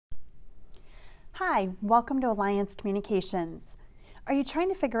Hi, welcome to Alliance Communications. Are you trying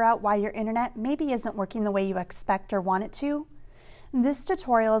to figure out why your internet maybe isn't working the way you expect or want it to? This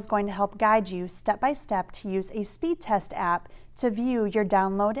tutorial is going to help guide you step by step to use a speed test app to view your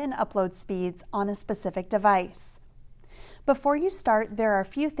download and upload speeds on a specific device. Before you start, there are a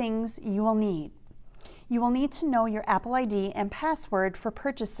few things you will need. You will need to know your Apple ID and password for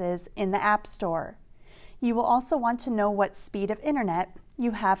purchases in the App Store. You will also want to know what speed of internet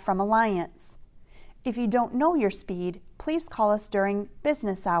you have from Alliance. If you don't know your speed, please call us during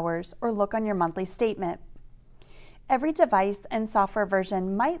business hours or look on your monthly statement. Every device and software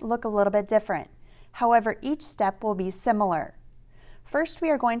version might look a little bit different. However, each step will be similar. First,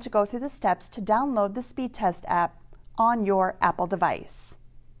 we are going to go through the steps to download the speed test app on your Apple device.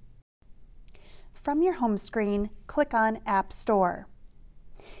 From your home screen, click on App Store.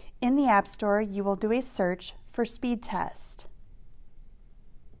 In the App Store, you will do a search for speed test.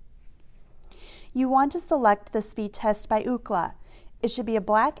 You want to select the speed test by Ookla. It should be a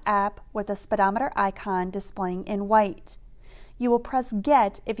black app with a speedometer icon displaying in white. You will press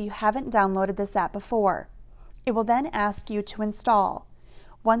Get if you haven't downloaded this app before. It will then ask you to install.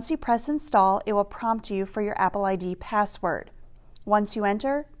 Once you press Install, it will prompt you for your Apple ID password. Once you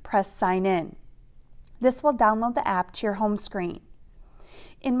enter, press Sign In. This will download the app to your home screen.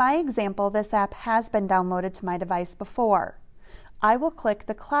 In my example, this app has been downloaded to my device before. I will click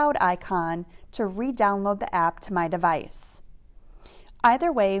the cloud icon to re-download the app to my device.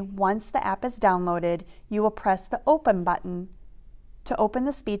 Either way, once the app is downloaded, you will press the Open button to open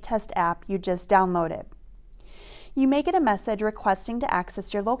the speed test app you just downloaded. You may get a message requesting to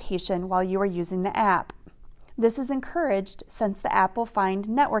access your location while you are using the app. This is encouraged since the app will find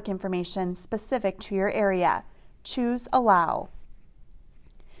network information specific to your area. Choose Allow.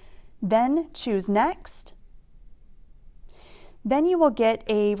 Then choose Next. Then you will get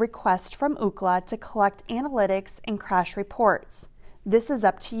a request from Ookla to collect analytics and crash reports. This is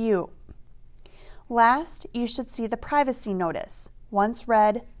up to you. Last, you should see the privacy notice. Once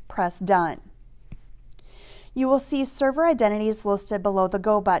read, press Done. You will see server identities listed below the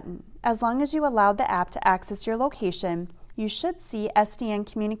Go button. As long as you allowed the app to access your location, you should see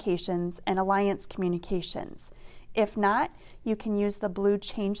SDN Communications and Alliance Communications. If not, you can use the blue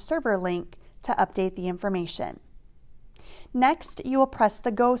Change Server link to update the information. Next, you will press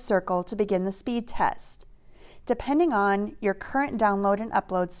the Go circle to begin the speed test. Depending on your current download and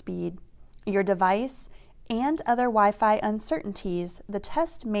upload speed, your device, and other Wi-Fi uncertainties, the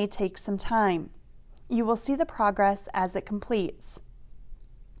test may take some time. You will see the progress as it completes.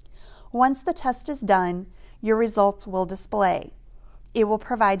 Once the test is done, your results will display. It will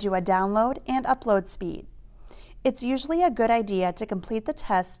provide you a download and upload speed. It's usually a good idea to complete the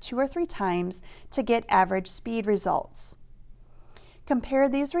test 2 or 3 times to get average speed results. Compare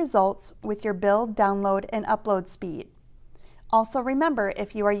these results with your build, download, and upload speed. Also remember,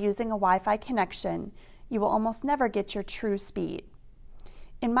 if you are using a Wi-Fi connection, you will almost never get your true speed.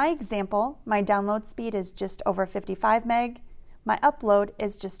 In my example, my download speed is just over 55 meg. My upload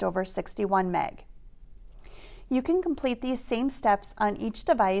is just over 61 meg. You can complete these same steps on each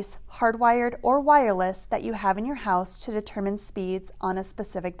device, hardwired or wireless, that you have in your house to determine speeds on a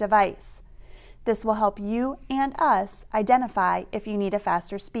specific device. This will help you and us identify if you need a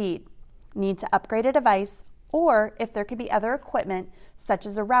faster speed, need to upgrade a device, or if there could be other equipment, such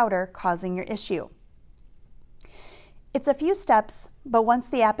as a router, causing your issue. It's a few steps, but once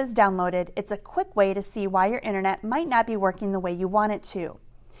the app is downloaded, it's a quick way to see why your internet might not be working the way you want it to.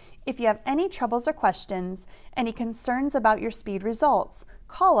 If you have any troubles or questions, any concerns about your speed results,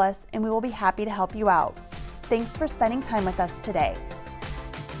 call us and we will be happy to help you out. Thanks for spending time with us today.